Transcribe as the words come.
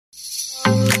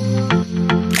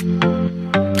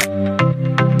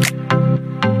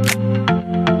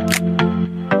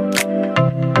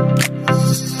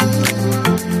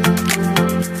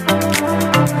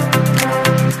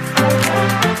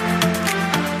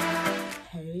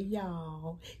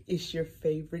y'all. It's your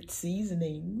favorite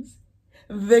seasonings,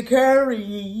 the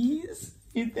curries.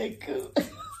 Isn't that cool?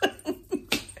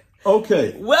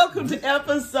 Okay. Welcome to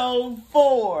episode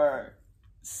 4,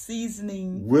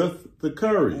 seasoning with the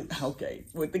curries. Okay,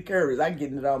 with the curries. I'm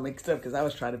getting it all mixed up because I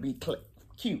was trying to be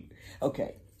cute.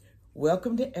 Okay,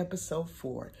 welcome to episode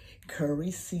 4,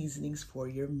 curry seasonings for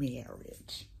your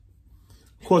marriage.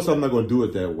 Of course, I'm not going to do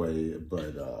it that way,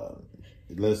 but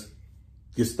let's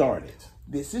get started.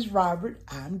 This is Robert.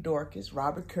 I'm Dorcas.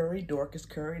 Robert Curry, Dorcas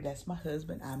Curry. That's my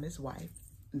husband. I'm his wife.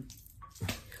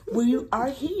 We are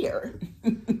here.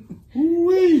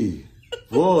 Wee,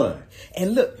 boy.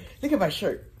 And look at my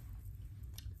shirt.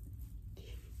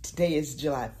 Today is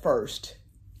July 1st.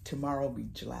 Tomorrow will be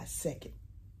July 2nd.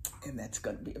 And that's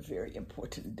going to be a very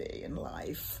important day in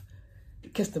life.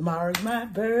 Because tomorrow's my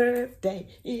birthday.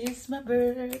 It's my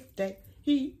birthday.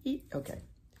 Okay.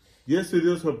 Yes, it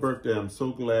is her birthday. I'm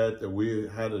so glad that we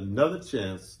had another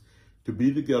chance to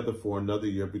be together for another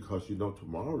year because,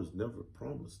 tomorrow is never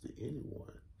promised to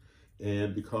anyone.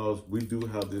 And because we do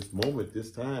have this moment,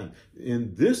 this time,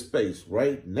 in this space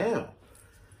right now,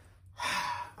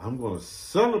 I'm going to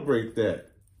celebrate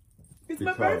that. It's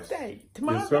my birthday.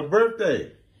 Tomorrow. It's her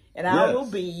birthday. And I will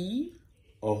be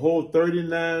a whole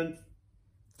 39,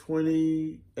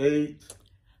 28.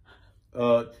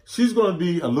 She's going to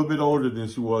be a little bit older than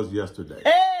she was yesterday.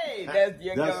 Hey, that's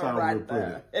your that's girl how right we'll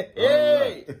there. put it.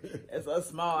 Hey, Right. that's a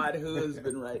smart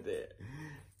husband right there.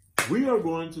 We are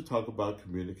going to talk about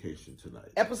communication tonight.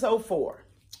 Episode 4.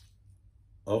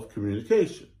 Of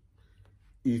communication.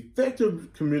 Effective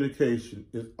communication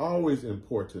is always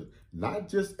important, not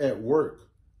just at work,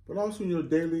 but also in your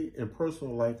daily and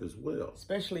personal life as well.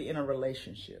 Especially in a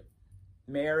relationship,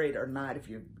 married or not.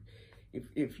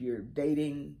 If you're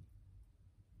dating,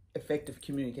 effective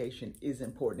communication is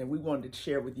important. And we wanted to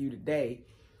share with you today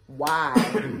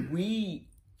why we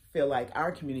feel like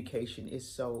our communication is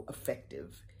so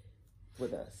effective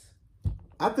with us.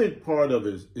 I think part of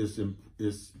it is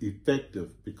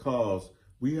effective because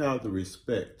we have the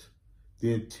respect,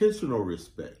 the intentional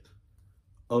respect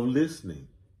of listening.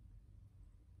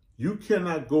 You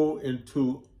cannot go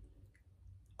into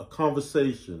a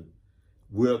conversation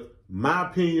with my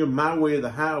opinion, my way or the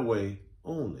highway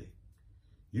only.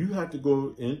 You have to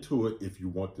go into it if you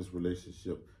want this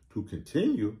relationship to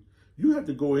continue. You have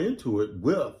to go into it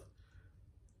with,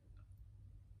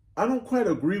 I don't quite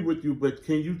agree with you, but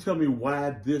can you tell me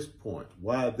why this point,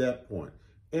 why that point?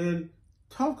 And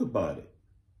talk about it.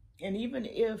 And even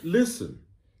if... Listen.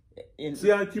 See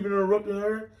how I keep interrupting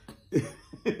her?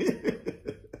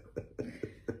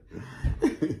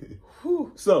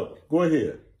 So, go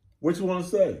ahead. What you want to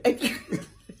say?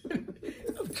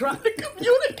 I'm trying to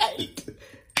communicate.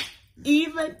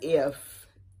 Even if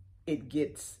it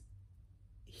gets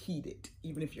heated,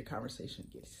 even if your conversation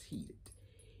gets heated,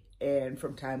 and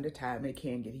from time to time it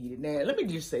can get heated. Now, let me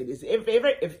just say this. If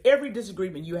every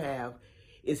disagreement you have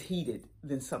is heated,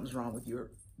 then something's wrong with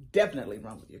definitely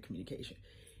wrong with your communication.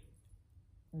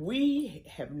 We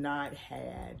have not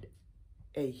had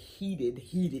a heated,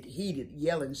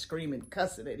 yelling, screaming,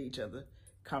 cussing at each other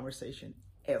conversation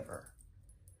ever.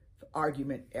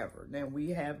 Argument ever. Now,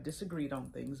 we have disagreed on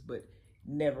things, but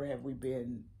never have we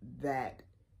been that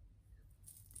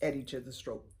at each other's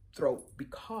throat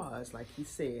because, like he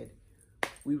said,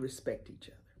 we respect each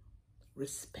other.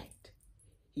 Respect.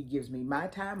 He gives me my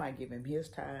time, I give him his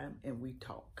time, and we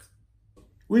talk.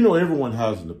 We know everyone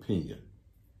has an opinion.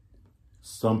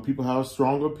 Some people have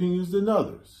stronger opinions than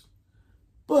others.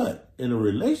 But in a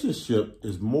relationship,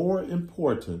 it's more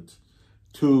important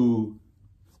to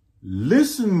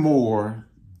listen more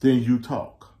than you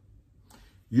talk.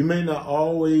 You may not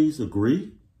always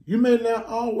agree. You may not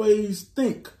always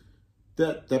think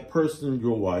that that person,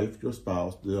 your wife, your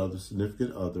spouse, the other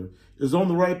significant other, is on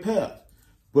the right path.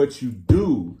 But you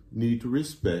do need to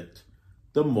respect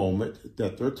the moment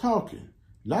that they're talking.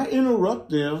 Not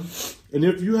interrupt them. And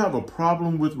if you have a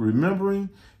problem with remembering,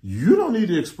 you don't need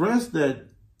to express that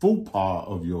faux pas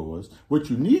of yours. What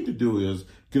you need to do is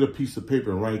get a piece of paper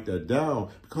and write that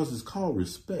down because it's called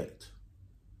respect.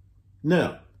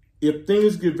 Now, if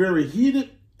things get very heated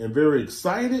and very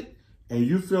excited and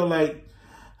you feel like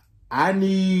I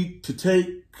need to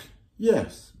take,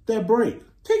 that break.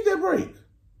 Take that break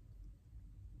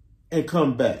and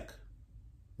come back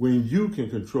when you can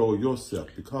control yourself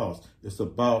because it's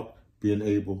about being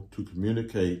able to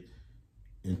communicate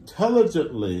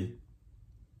intelligently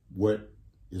what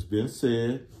is being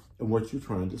said and what you're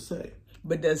trying to say.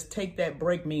 But does take that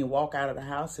break mean walk out of the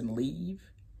house and leave?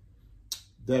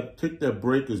 That take that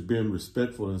break is being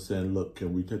respectful and saying, look,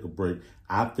 can we take a break?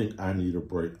 I think I need a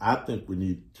break. I think we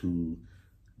need to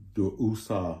do a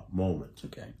USA moment.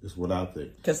 Okay. Is what I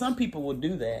think. Because some people will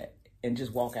do that and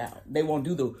just walk out. They won't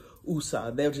do the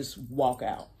USA. They'll just walk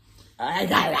out.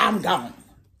 I'm gone.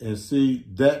 And see,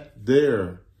 that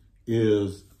there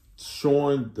is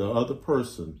showing the other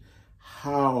person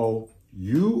how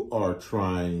you are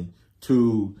trying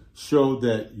to show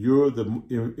that you're the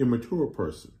immature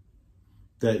person,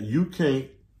 that you can't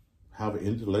have an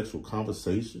intellectual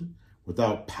conversation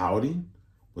without pouting,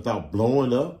 without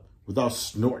blowing up, without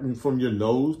snorting from your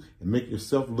nose and make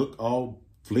yourself look all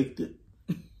afflicted.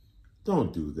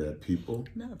 Don't do that, people.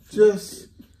 Just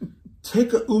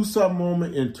take a USA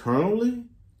moment internally.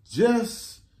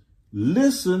 Just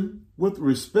listen with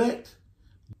respect.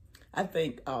 I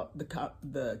think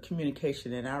the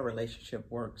communication in our relationship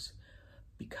works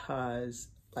because,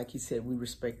 like you said, we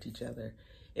respect each other.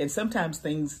 And sometimes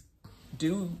things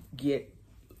do get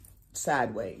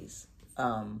sideways.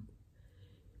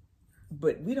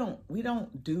 But we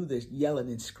don't do this yelling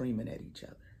and screaming at each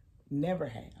other. Never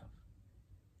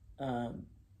have.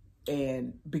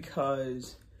 And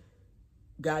because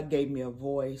God gave me a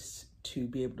voice to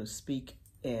be able to speak,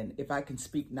 and if I can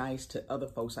speak nice to other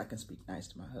folks, I can speak nice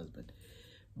to my husband.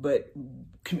 But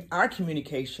our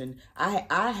communication,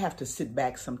 I have to sit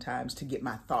back sometimes to get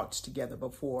my thoughts together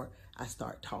before I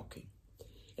start talking.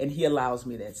 And he allows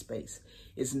me that space.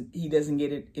 He doesn't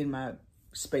get it in my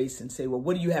space and say, well,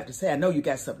 what do you have to say? I know you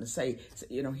got something to say. So,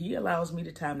 he allows me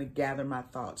the time to gather my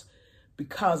thoughts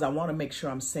because I want to make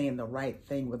sure I'm saying the right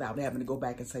thing without having to go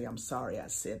back and say, I'm sorry I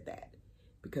said that.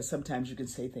 Because sometimes you can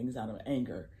say things out of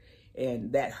anger,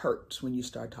 and that hurts when you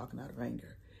start talking out of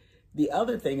anger. The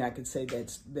other thing I could say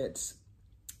that's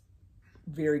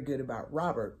very good about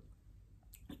Robert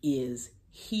is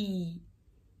he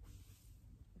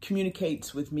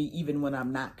communicates with me even when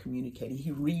I'm not communicating.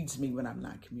 He reads me when I'm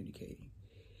not communicating.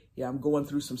 Yeah, I'm going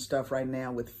through some stuff right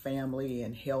now with family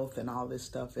and health and all this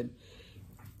stuff, and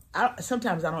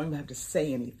sometimes I don't even have to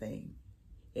say anything,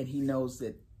 and he knows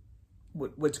that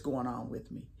what's going on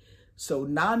with me. So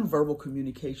nonverbal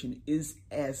communication is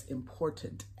as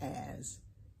important as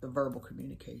the verbal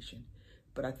communication.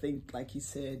 But I think, like he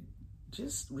said,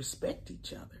 just respect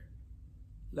each other.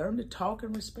 Learn to talk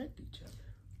and respect each other.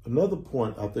 Another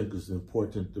point I think is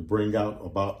important to bring out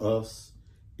about us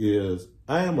is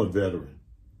I am a veteran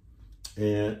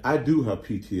and I do have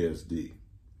PTSD.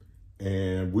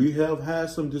 And we have had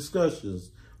some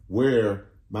discussions where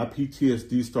my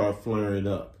PTSD started flaring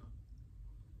up.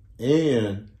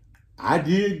 And I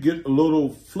did get a little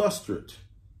flustered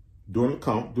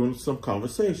during some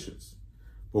conversations.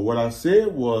 But what I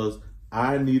said was,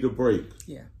 I need a break.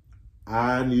 Yeah.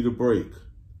 I need a break.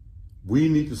 We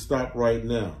need to stop right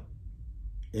now.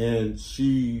 And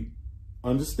she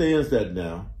understands that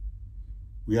now.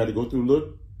 We had to go through a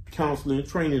little counseling and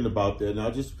training about that. And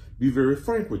I'll just be very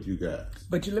frank with you guys.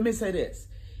 But let me say this.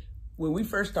 When we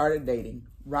first started dating,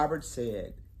 Robert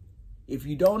said, if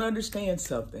you don't understand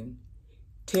something,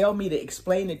 tell me to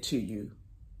explain it to you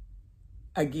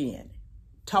again.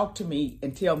 Talk to me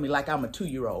and tell me like I'm a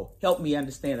 2-year-old. Help me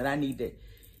understand that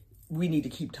we need to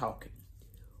keep talking.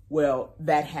 Well,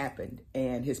 that happened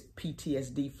and his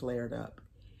PTSD flared up.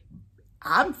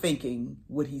 I'm thinking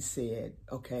what he said,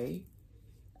 okay,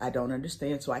 I don't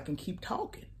understand, so I can keep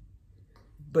talking.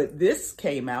 But this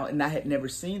came out and I had never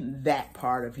seen that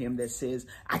part of him that says,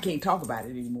 I can't talk about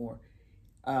it anymore.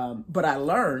 But I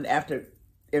learned after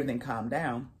everything calmed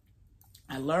down,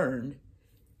 I learned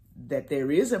that there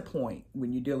is a point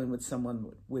when you're dealing with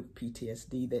someone with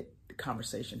PTSD that the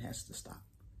conversation has to stop.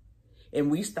 And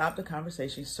we stopped the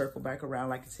conversation, circle back around.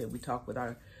 Like I said, we talked with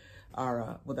our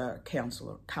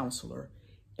counselor,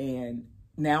 and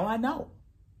now I know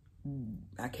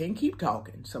I can't keep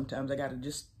talking. Sometimes I got to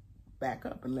just back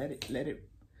up and let it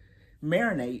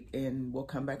marinate, and we'll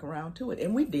come back around to it.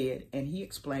 And we did, and he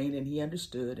explained, and he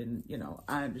understood, and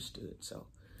I understood. So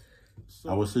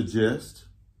I would suggest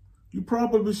you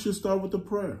probably should start with a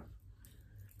prayer.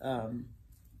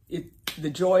 The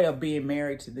joy of being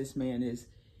married to this man is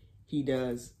he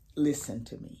does listen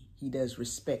to me. He does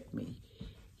respect me.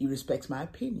 He respects my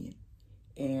opinion.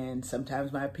 And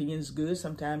sometimes my opinion is good,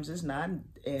 sometimes it's not.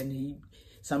 And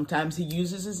sometimes he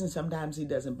uses it and sometimes he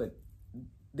doesn't. But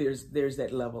there's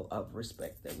that level of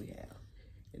respect that we have.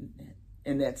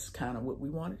 And that's kind of what we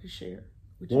wanted to share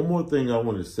with you. One more thing I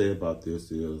want to say about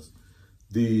this is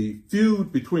the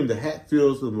feud between the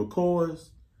Hatfields and McCoys.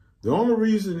 The only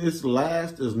reason it's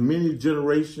last as many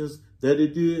generations that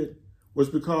it did was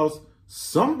because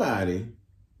somebody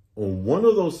on one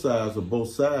of those sides or both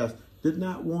sides did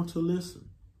not want to listen.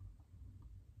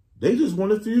 They just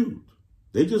want to feud.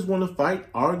 They just want to fight,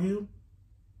 argue,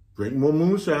 drink more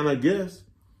moonshine, I guess.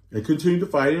 and continue to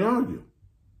fight and argue.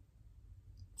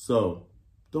 So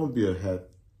don't be a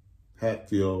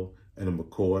Hatfield and a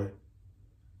McCoy.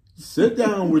 Sit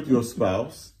down with your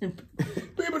spouse.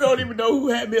 People don't even know who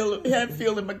Hatfield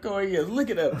and McCoy is.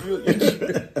 Look it up.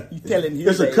 You telling his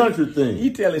It's a age. country thing. You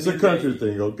telling it's a his country age.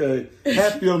 thing, okay?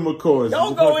 Hatfield and McCoy is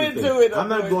Don't a go country into thing. it. I'm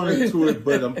not going into it,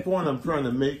 but the point I'm trying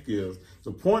to make is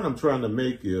what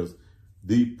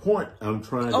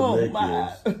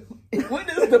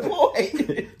is the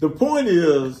point? The point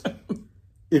is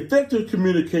effective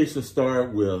communication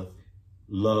starts with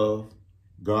love,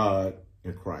 God,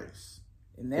 and Christ.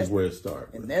 And that's where it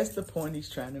starts. And that's the point he's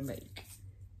trying to make.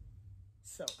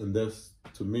 So, and that's,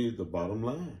 to me, the bottom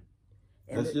line.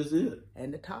 That's just it.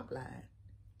 And the top line.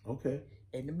 Okay.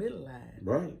 And the middle line.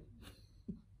 Right.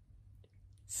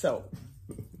 So,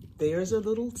 there's a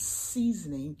little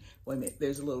seasoning. Wait a minute.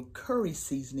 There's a little curry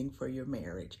seasoning for your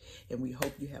marriage. And we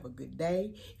hope you have a good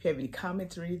day. If you have any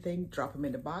comments or anything, drop them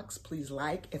in the box. Please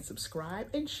like and subscribe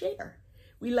and share.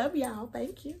 We love y'all.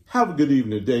 Thank you. Have a good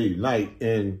evening, day, night,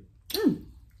 and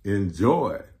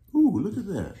enjoy. Ooh, look at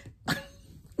that.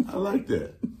 I like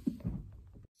that.